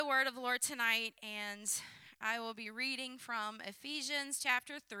word of the Lord tonight, and I will be reading from Ephesians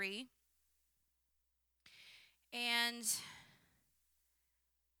chapter 3. And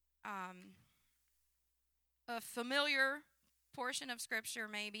a familiar portion of Scripture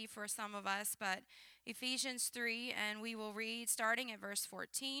maybe for some of us, but Ephesians 3, and we will read starting at verse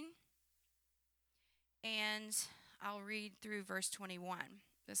 14. And I'll read through verse 21.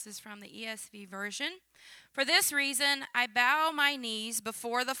 This is from the ESV version. For this reason, I bow my knees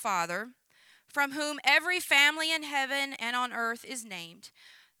before the Father, from whom every family in heaven and on earth is named,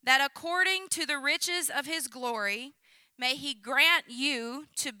 that according to the riches of his glory, may he grant you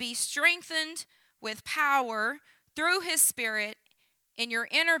to be strengthened with power through his Spirit in your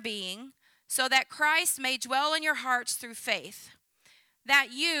inner being, so that Christ may dwell in your hearts through faith, that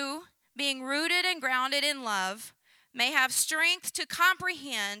you, being rooted and grounded in love, may have strength to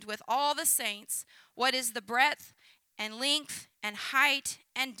comprehend with all the saints what is the breadth and length and height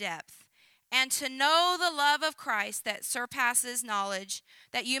and depth, and to know the love of Christ that surpasses knowledge,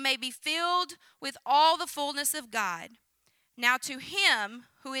 that you may be filled with all the fullness of God. Now to him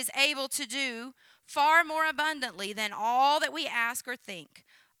who is able to do far more abundantly than all that we ask or think,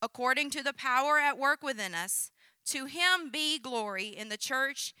 according to the power at work within us, to him be glory in the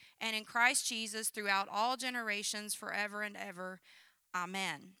church and in Christ Jesus throughout all generations, forever and ever.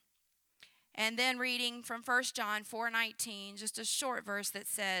 Amen. And then reading from 1 John 4:19, just a short verse that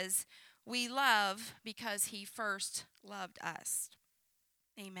says, we love because he first loved us.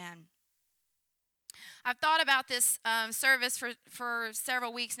 Amen. I've thought about this service for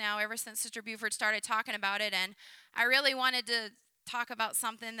several weeks now, ever since Sister Buford started talking about it, and I really wanted to talk about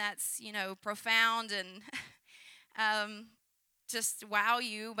something that's, profound and just wow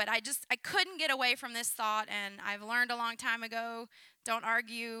you, but I couldn't get away from this thought, and I've learned a long time ago, don't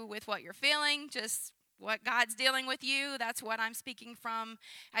argue with what you're feeling, just what God's dealing with you, that's what I'm speaking from.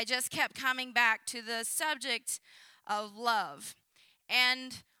 I just kept coming back to the subject of love.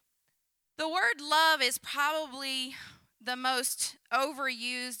 And the word love is probably the most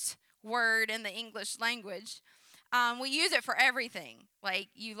overused word in the English language. We use it for everything. Like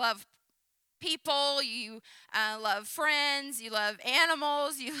you love people, you love friends, you love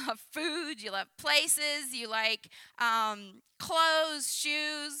animals, you love food, you love places, you like clothes,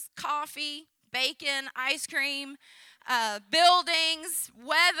 shoes, coffee, bacon, ice cream, buildings,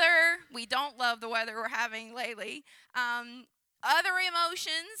 weather. We don't love the weather we're having lately. Other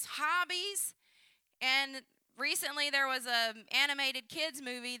emotions, hobbies. And recently there was an animated kids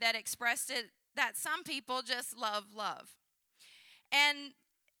movie that expressed it that some people just love love. And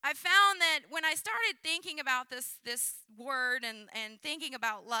I found that when I started thinking about this word and thinking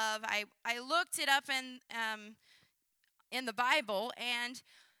about love, I looked it up in the Bible, and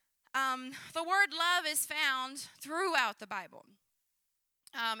the word love is found throughout the Bible.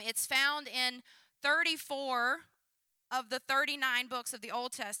 It's found in 34 of the 39 books of the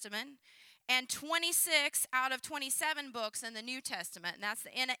Old Testament, and 26 out of 27 books in the New Testament. And that's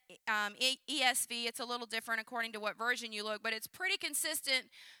the ESV. It's a little different according to what version you look, but it's pretty consistent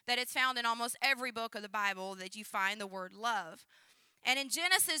that it's found in almost every book of the Bible that you find the word love. And in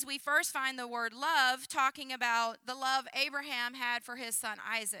Genesis, we first find the word love talking about the love Abraham had for his son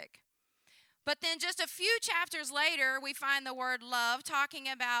Isaac. But then just a few chapters later, we find the word love talking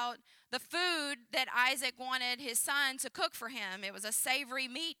about the food that Isaac wanted his son to cook for him. It was a savory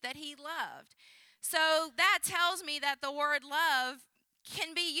meat that he loved. So that tells me that the word love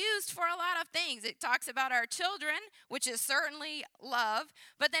can be used for a lot of things. It talks about our children, which is certainly love,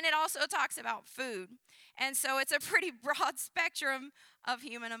 but then it also talks about food. And so it's a pretty broad spectrum of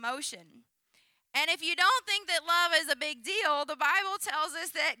human emotion. And if you don't think that love is a big deal, the Bible tells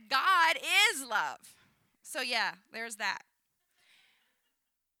us that God is love. So yeah, there's that.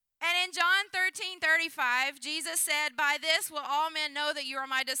 And in John 13:35, Jesus said, by this will all men know that you are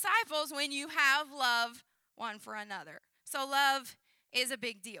my disciples, when you have love one for another. So love is a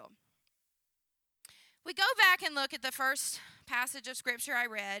big deal. We go back and look at the first passage of Scripture I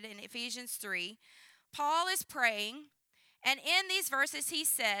read in Ephesians 3. Paul is praying, and in these verses he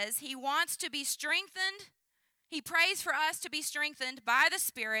says he wants to be strengthened. He prays for us to be strengthened by the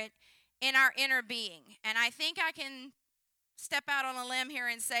Spirit in our inner being. And I think I can step out on a limb here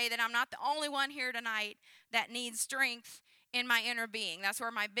and say that I'm not the only one here tonight that needs strength in my inner being. That's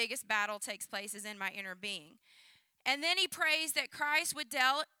where my biggest battle takes place, is in my inner being. And then he prays that Christ would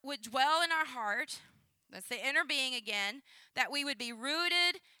dwell in our heart. That's the inner being again. That we would be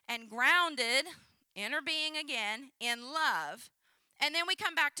rooted and grounded, inner being again, in love. And then we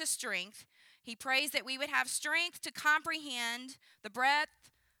come back to strength. He prays that we would have strength to comprehend the breadth,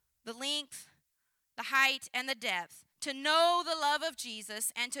 the length, the height, and the depth, to know the love of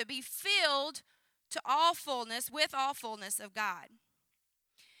Jesus and to be filled to all fullness, with all fullness of God.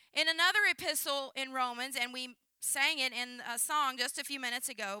 In another epistle in Romans, and we sang it in a song just a few minutes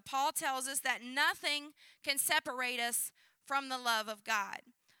ago, Paul tells us that nothing can separate us from the love of God.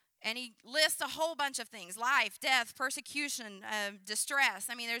 And he lists a whole bunch of things: life, death, persecution, distress.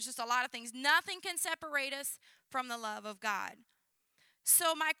 I mean, there's just a lot of things. Nothing can separate us from the love of God.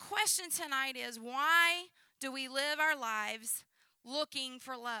 So my question tonight is, why do we live our lives looking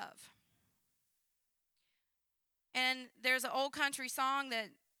for love? And there's an old country song that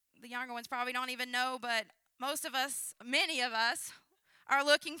the younger ones probably don't even know, but most of us, many of us, are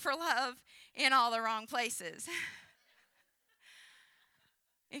looking for love in all the wrong places.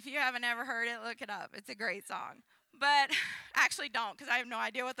 If you haven't ever heard it, look it up. It's a great song. But actually don't, because I have no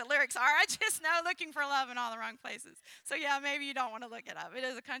idea what the lyrics are. I just know looking for love in all the wrong places. So yeah, maybe you don't want to look it up. It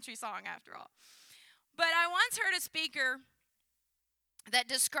is a country song after all. But I once heard a speaker that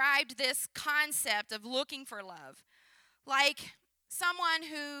described this concept of looking for love like someone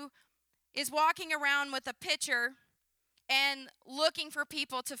who is walking around with a pitcher and looking for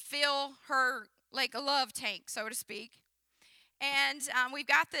people to fill her, like a love tank, so to speak. And we've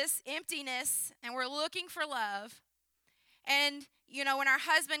got this emptiness, and we're looking for love. And, you know, when our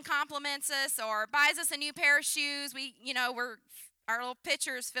husband compliments us or buys us a new pair of shoes, our little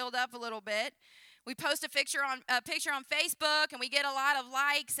pitcher is filled up a little bit. We post a picture on Facebook, and we get a lot of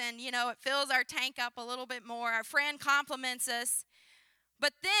likes, and, you know, it fills our tank up a little bit more. Our friend compliments us.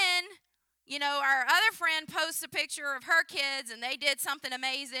 But then, you know, our other friend posts a picture of her kids, and they did something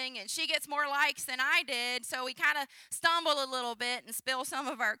amazing, and she gets more likes than I did, so we kind of stumble a little bit and spill some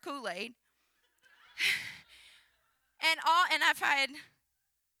of our Kool-Aid. And if I had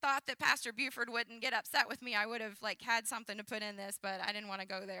thought that Pastor Buford wouldn't get upset with me, I would have, had something to put in this, but I didn't want to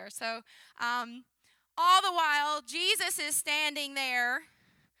go there. So all the while, Jesus is standing there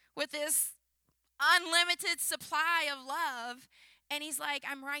with this unlimited supply of love, and he's like,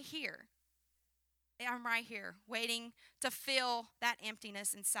 I'm right here. I'm right here, waiting to fill that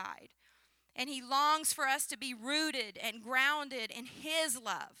emptiness inside. And he longs for us to be rooted and grounded in his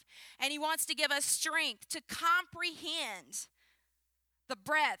love. And he wants to give us strength to comprehend the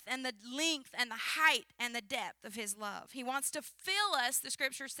breadth and the length and the height and the depth of his love. He wants to fill us, the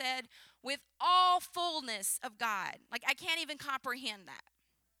scripture said, with all fullness of God. I can't even comprehend that.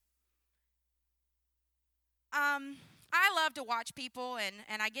 I love to watch people,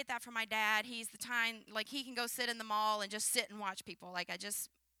 and I get that from my dad. He's the kind, he can go sit in the mall and just sit and watch people.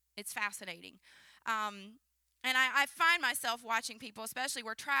 It's fascinating. And I find myself watching people, especially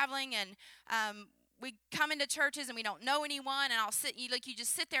we're traveling, and we come into churches and we don't know anyone, and I'll sit, you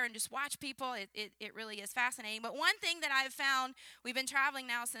just sit there and just watch people. It really is fascinating. But one thing that I've found, we've been traveling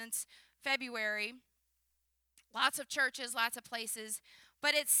now since February, lots of churches, lots of places,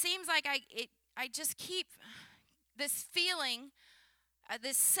 but it seems like I just keep this feeling,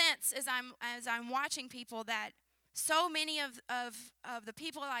 this sense as I'm watching people, that so many of the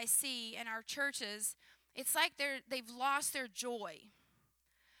people I see in our churches, it's like they've lost their joy,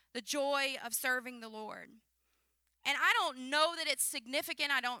 the joy of serving the Lord. And I don't know that it's significant.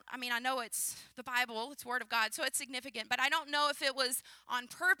 I know it's the Bible, it's Word of God, so it's significant. But I don't know if it was on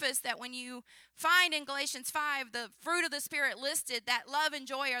purpose that when you find in Galatians 5 the fruit of the Spirit listed, that love and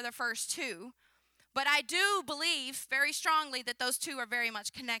joy are the first two. But I do believe very strongly that those two are very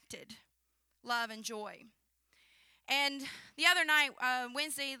much connected, love and joy. And the other night,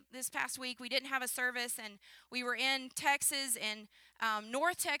 Wednesday this past week, we didn't have a service, and we were in Texas, and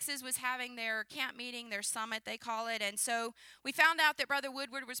North Texas was having their camp meeting, their summit, they call it. And so we found out that Brother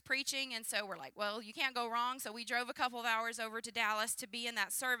Woodward was preaching, and so we're like, well, you can't go wrong. So we drove a couple of hours over to Dallas to be in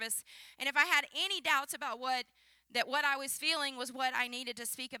that service. And if I had any doubts about what I was feeling was what I needed to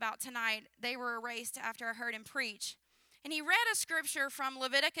speak about tonight, they were erased after I heard him preach. And he read a scripture from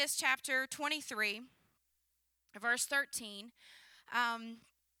Leviticus chapter 23, verse 13. And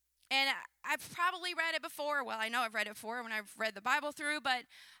I've probably read it before. Well, I know I've read it before when I've read the Bible through, but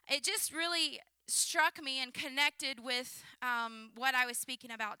it just really struck me and connected with what I was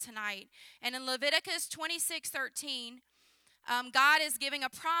speaking about tonight. And in Leviticus 26:13, God is giving a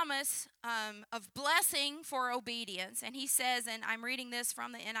promise of blessing for obedience. And he says, and I'm reading this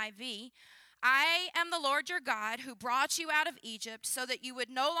from the NIV, I am the Lord your God who brought you out of Egypt so that you would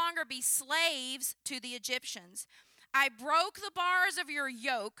no longer be slaves to the Egyptians. I broke the bars of your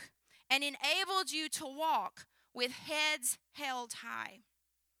yoke and enabled you to walk with heads held high.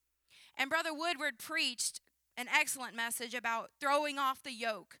 And Brother Woodward preached an excellent message about throwing off the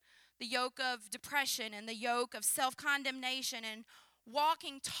yoke of depression and the yoke of self-condemnation, and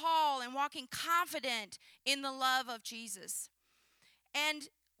walking tall and walking confident in the love of Jesus. And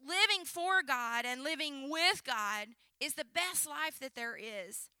living for God and living with God is the best life that there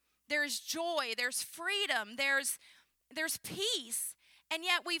is. There's joy, there's freedom, there's peace. And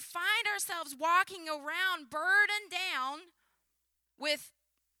yet we find ourselves walking around burdened down with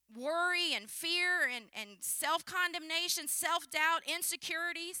worry and fear and self-condemnation, self-doubt,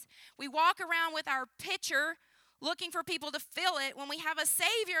 insecurities. We walk around with our pitcher looking for people to fill it when we have a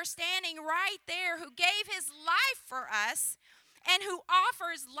Savior standing right there who gave his life for us and who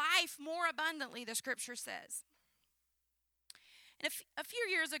offers life more abundantly, the scripture says. And a few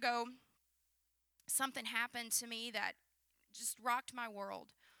years ago, something happened to me that just rocked my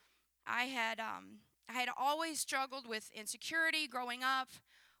world. I had always struggled with insecurity growing up,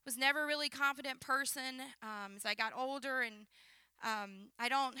 was never really a confident person. As I got older, and I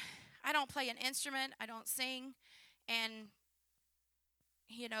don't play an instrument, I don't sing, and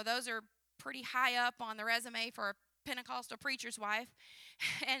those are pretty high up on the resume for a Pentecostal preacher's wife.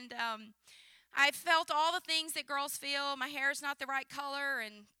 And I felt all the things that girls feel. My hair is not the right color,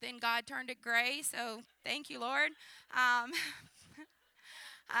 and then God turned it gray, so thank you, Lord. I'm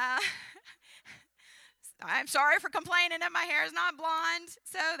sorry for complaining that my hair is not blonde,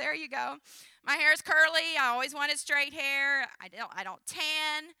 so there you go. My hair is curly. I always wanted straight hair. I don't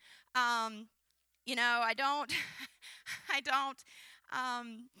tan. I don't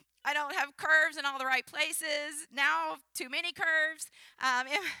I don't have curves in all the right places. Now, too many curves.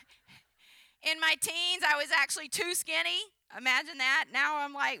 In my teens, I was actually too skinny. Imagine that. Now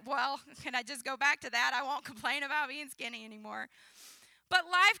I'm like, well, can I just go back to that? I won't complain about being skinny anymore. But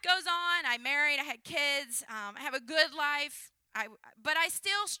life goes on. I married. I had kids. I have a good life. But I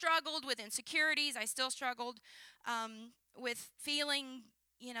still struggled with insecurities. I still struggled with feeling,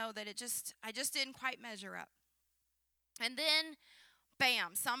 that I just didn't quite measure up. And then,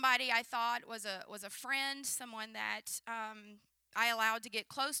 bam! Somebody I thought was a friend, someone that I allowed to get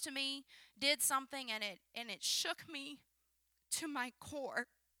close to me, did something, and it shook me to my core.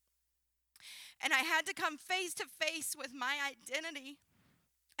 And I had to come face to face with my identity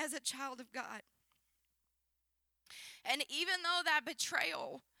as a child of God. And even though that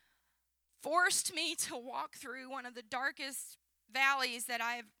betrayal forced me to walk through one of the darkest valleys that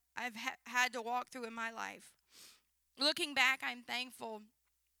I've had to walk through in my life, looking back, I'm thankful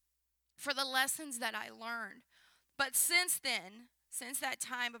for the lessons that I learned. But since then, since that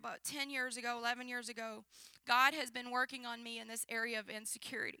time, about 10 years ago, 11 years ago, God has been working on me in this area of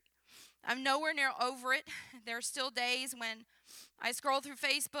insecurity. I'm nowhere near over it. There are still days when I scroll through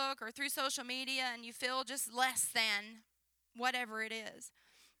Facebook or through social media and you feel just less than whatever it is.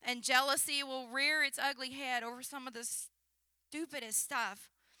 And jealousy will rear its ugly head over some of the stupidest stuff.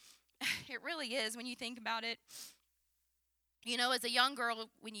 It really is when you think about it. As a young girl,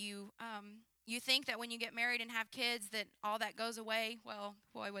 when you think that when you get married and have kids that all that goes away. Well,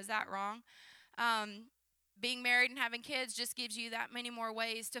 boy, was that wrong. Being married and having kids just gives you that many more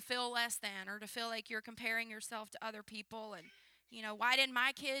ways to feel less than, or to feel like you're comparing yourself to other people. And, why didn't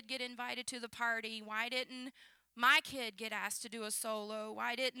my kid get invited to the party? Why didn't my kid get asked to do a solo?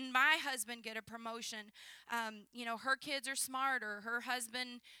 Why didn't my husband get a promotion? Her kids are smarter. Her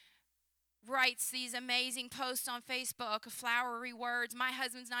husband writes these amazing posts on Facebook, flowery words. My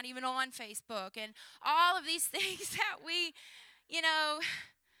husband's not even on Facebook. And all of these things that we,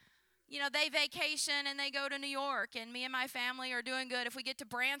 they vacation and they go to New York, and me and my family are doing good if we get to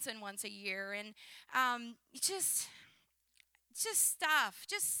Branson once a year. And just stuff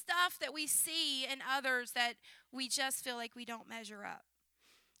that we see in others that we just feel like we don't measure up.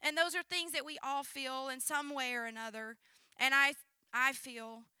 And those are things that we all feel in some way or another. And I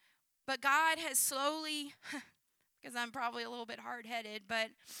feel, but God has slowly, because I'm probably a little bit hard-headed, but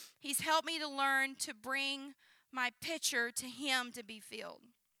he's helped me to learn to bring my pitcher to him to be filled.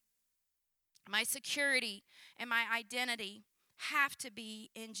 My security and my identity have to be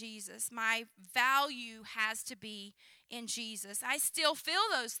in Jesus. My value has to be in Jesus. I still feel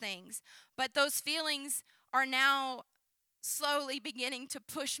those things, but those feelings are now slowly beginning to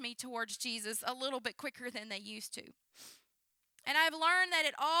push me towards Jesus a little bit quicker than they used to. And I've learned that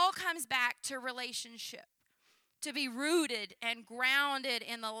it all comes back to relationship, to be rooted and grounded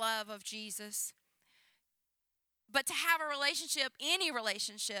in the love of Jesus. But to have a relationship, any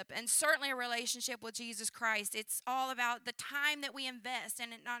relationship, and certainly a relationship with Jesus Christ, it's all about the time that we invest,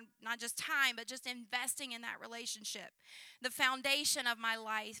 and not just time, but just investing in that relationship. The foundation of my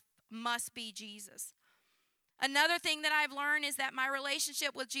life must be Jesus. Another thing that I've learned is that my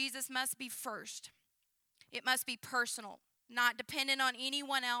relationship with Jesus must be first. It must be personal, not dependent on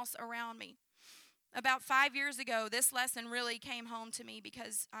anyone else around me. about 5 years ago, this lesson really came home to me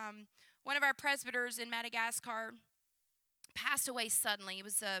because one of our presbyters in Madagascar passed away suddenly. He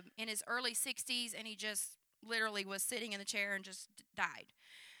was in his early 60s, and he just literally was sitting in the chair and just died.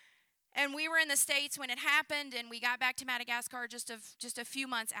 And we were in the States when it happened, and we got back to Madagascar just a few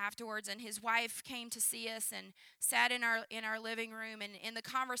months afterwards. And his wife came to see us and sat in our living room. And in the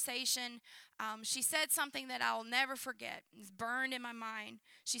conversation, she said something that I'll never forget. It's burned in my mind.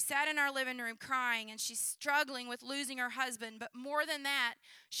 She sat in our living room crying, and she's struggling with losing her husband. But more than that,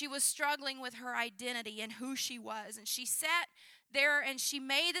 she was struggling with her identity and who she was. And she sat there and she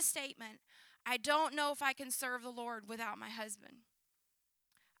made the statement, "I don't know if I can serve the Lord without my husband.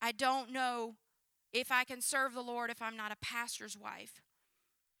 I don't know if I can serve the Lord if I'm not a pastor's wife."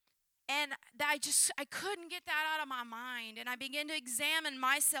 And I couldn't get that out of my mind. And I began to examine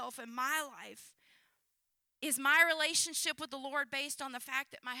myself and my life. Is my relationship with the Lord based on the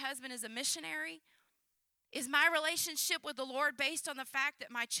fact that my husband is a missionary? Is my relationship with the Lord based on the fact that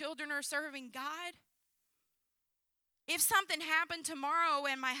my children are serving God? If something happened tomorrow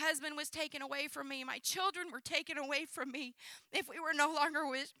and my husband was taken away from me, my children were taken away from me, if we were no longer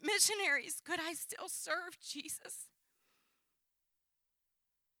missionaries, could I still serve Jesus?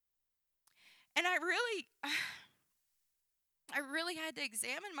 And I really had to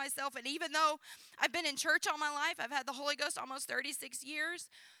examine myself. And even though I've been in church all my life, I've had the Holy Ghost almost 36 years.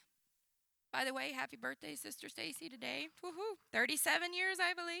 By the way, happy birthday, Sister Stacy, today. Woohoo! 37 years,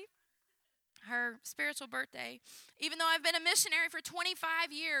 I believe. Her spiritual birthday. Even though I've been a missionary for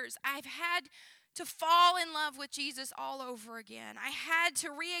 25 years, I've had to fall in love with Jesus all over again. I had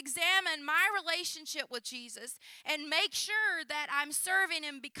to re-examine my relationship with Jesus and make sure that I'm serving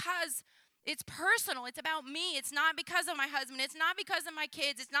him because it's personal. It's about me. It's not because of my husband. It's not because of my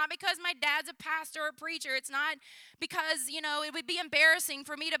kids. It's not because my dad's a pastor or a preacher. It's not because, it would be embarrassing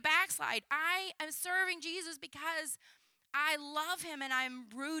for me to backslide. I am serving Jesus because I love him and I'm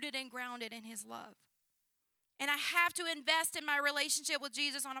rooted and grounded in his love. And I have to invest in my relationship with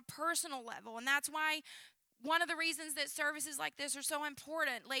Jesus on a personal level. And that's why one of the reasons that services like this are so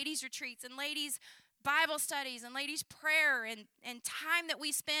important, ladies' retreats and ladies' Bible studies and ladies' prayer and time that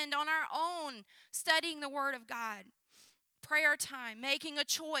we spend on our own studying the Word of God, prayer time, making a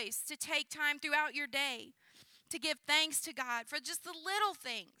choice to take time throughout your day to give thanks to God for just the little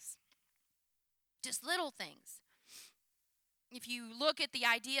things. Just little things. If you look at the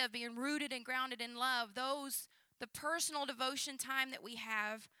idea of being rooted and grounded in love, the personal devotion time that we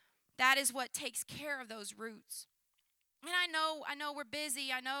have, that is what takes care of those roots. And I know we're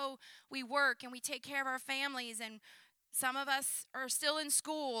busy. I know we work and we take care of our families, and some of us are still in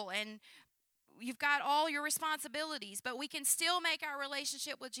school and you've got all your responsibilities, but we can still make our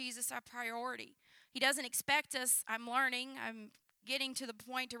relationship with Jesus a priority. He doesn't expect us, I'm getting to the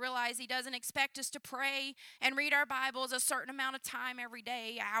point to realize he doesn't expect us to pray and read our Bibles a certain amount of time every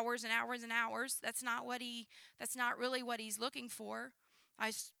day, hours and hours and hours. That's not really what he's looking for.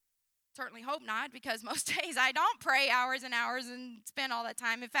 I certainly hope not, because most days I don't pray hours and hours and spend all that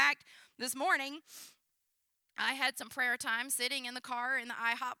time. In fact, this morning I had some prayer time sitting in the car in the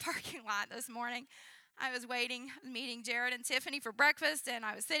IHOP parking lot this morning. I was meeting Jared and Tiffany for breakfast, and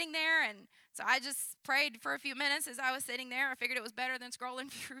I was sitting there, and so I just prayed for a few minutes as I was sitting there. I figured it was better than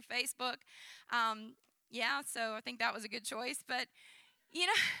scrolling through Facebook. So I think that was a good choice. But,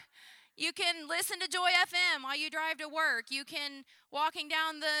 you can listen to Joy FM while you drive to work. You can, walking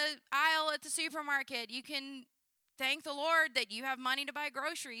down the aisle at the supermarket, you can thank the Lord that you have money to buy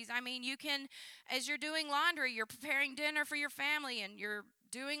groceries. You can, as you're doing laundry, you're preparing dinner for your family, and you're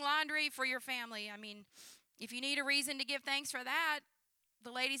doing laundry for your family. If you need a reason to give thanks for that,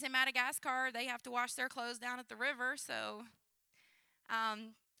 the ladies in Madagascar, they have to wash their clothes down at the river. So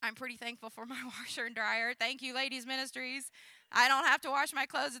I'm pretty thankful for my washer and dryer. Thank you, Ladies Ministries. I don't have to wash my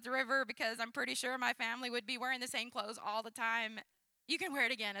clothes at the river because I'm pretty sure my family would be wearing the same clothes all the time. You can wear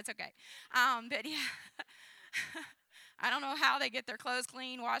it again. It's okay. But yeah, I don't know how they get their clothes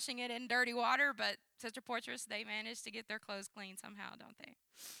clean washing it in dirty water, but Sister Portress, they manage to get their clothes clean somehow, don't they?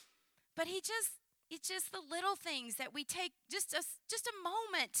 But it's just the little things that we take just a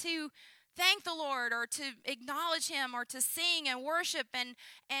moment to thank the Lord or to acknowledge him or to sing and worship, and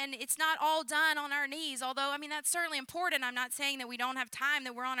it's not all done on our knees, although that's certainly important. I'm not saying that we don't have time,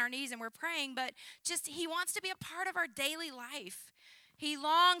 that we're on our knees and we're praying, but just he wants to be a part of our daily life. He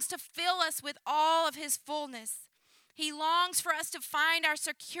longs to fill us with all of his fullness. He longs for us to find our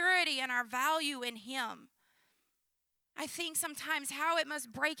security and our value in him. I think sometimes how it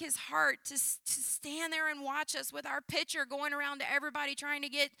must break his heart to stand there and watch us with our picture going around to everybody, trying to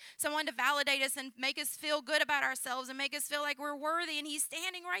get someone to validate us and make us feel good about ourselves and make us feel like we're worthy, and he's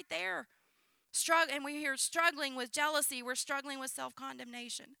standing right there And we hear struggling with jealousy, we're struggling with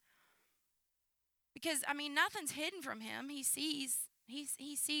self-condemnation. Because, I mean, nothing's hidden from him. He sees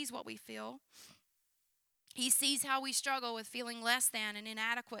what we feel. He sees how we struggle with feeling less than and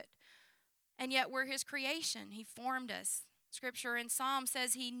inadequate. And yet we're his creation. He formed us. Scripture in Psalm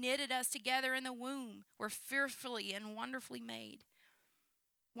says he knitted us together in the womb. We're fearfully and wonderfully made.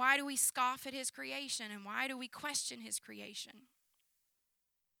 Why do we scoff at his creation, and why do we question his creation?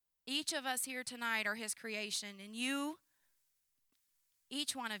 Each of us here tonight are his creation, and you,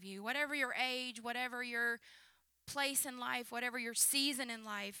 each one of you, whatever your age, whatever your place in life, whatever your season in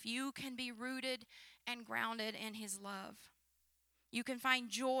life, you can be rooted and grounded in his love. You can find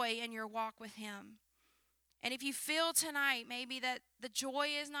joy in your walk with him. And if you feel tonight maybe that the joy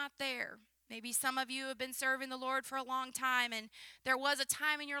is not there, maybe some of you have been serving the Lord for a long time, and there was a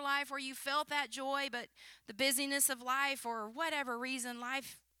time in your life where you felt that joy, but the busyness of life or whatever reason,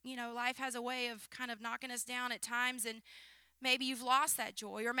 life has a way of kind of knocking us down at times, and maybe you've lost that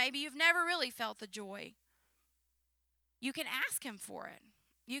joy, or maybe you've never really felt the joy. You can ask him for it.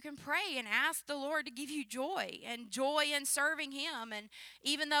 You can pray and ask the Lord to give you joy and joy in serving him. And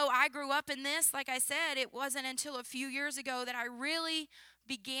even though I grew up in this, like I said, it wasn't until a few years ago that I really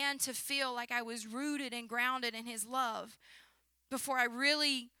began to feel like I was rooted and grounded in his love, before I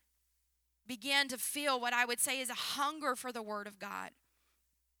really began to feel what I would say is a hunger for the Word of God.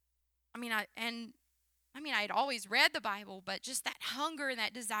 I had always read the Bible, but just that hunger and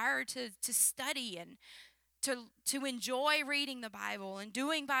that desire to study and to enjoy reading the Bible and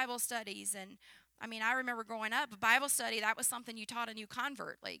doing Bible studies. And I remember growing up, a Bible study, that was something you taught a new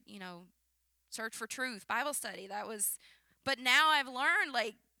convert, search for truth, Bible study. But now I've learned,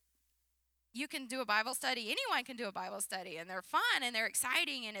 you can do a Bible study. Anyone can do a Bible study, and they're fun and they're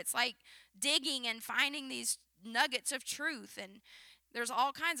exciting, and it's like digging and finding these nuggets of truth. And there's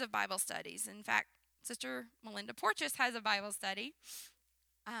all kinds of Bible studies. In fact, Sister Melinda Porches has a Bible study.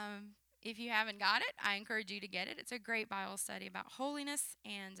 If you haven't got it, I encourage you to get it. It's a great Bible study about holiness,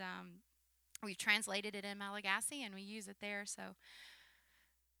 and we've translated it in Malagasy, and we use it there.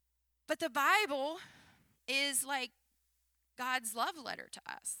 But the Bible is like God's love letter to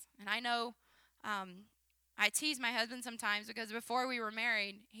us. And I know I tease my husband sometimes, because before we were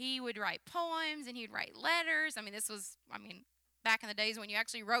married, he would write poems and he'd write letters. This was back in the days when you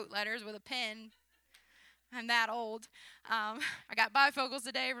actually wrote letters with a pen. I'm that old. I got bifocals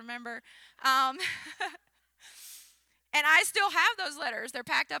today, remember? And I still have those letters. They're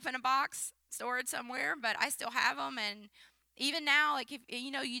packed up in a box, stored somewhere, but I still have them. And even now, if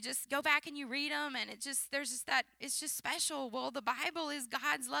you just go back and you read them, and it's just special. Well, the Bible is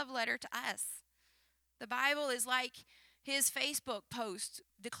God's love letter to us. The Bible is like his Facebook post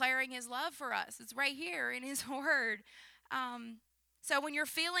declaring his love for us. It's right here in his word. So when you're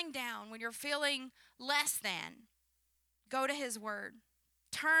feeling down, when you're feeling less than, go to his word.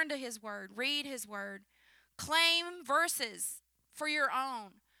 Turn to his word. Read his word. Claim verses for your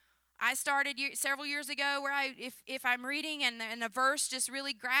own. I started several years ago where if I'm reading and a verse just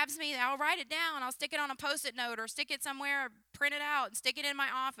really grabs me, I'll write it down. I'll stick it on a Post-it note, or stick it somewhere, print it out, and stick it in my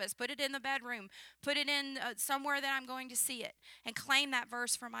office, put it in the bedroom, put it in somewhere that I'm going to see it, and claim that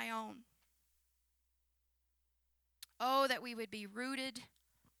verse for my own. Oh, that we would be rooted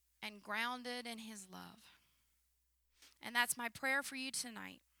and grounded in his love. And that's my prayer for you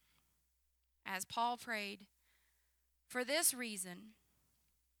tonight. As Paul prayed, for this reason,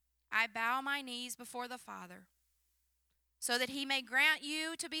 I bow my knees before the Father, so that he may grant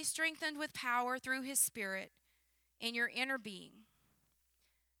you to be strengthened with power through his Spirit in your inner being,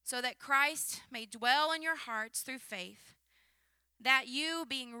 so that Christ may dwell in your hearts through faith, that you,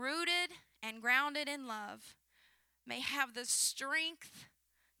 being rooted and grounded in love, may have the strength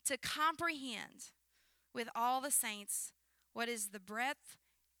to comprehend with all the saints what is the breadth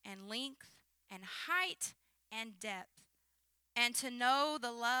and length and height and depth, and to know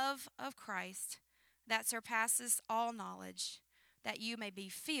the love of Christ that surpasses all knowledge, that you may be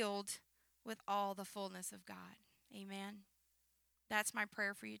filled with all the fullness of God. Amen. That's my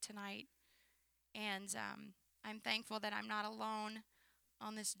prayer for you tonight. And I'm thankful that I'm not alone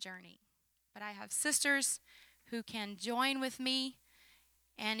on this journey, but I have sisters who can join with me.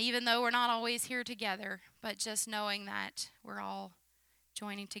 And even though we're not always here together, but just knowing that we're all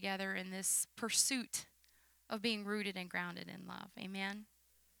joining together in this pursuit of being rooted and grounded in love. Amen.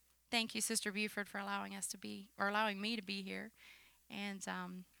 Thank you, Sister Buford, for allowing me to be here. And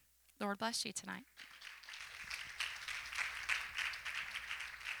Lord bless you tonight.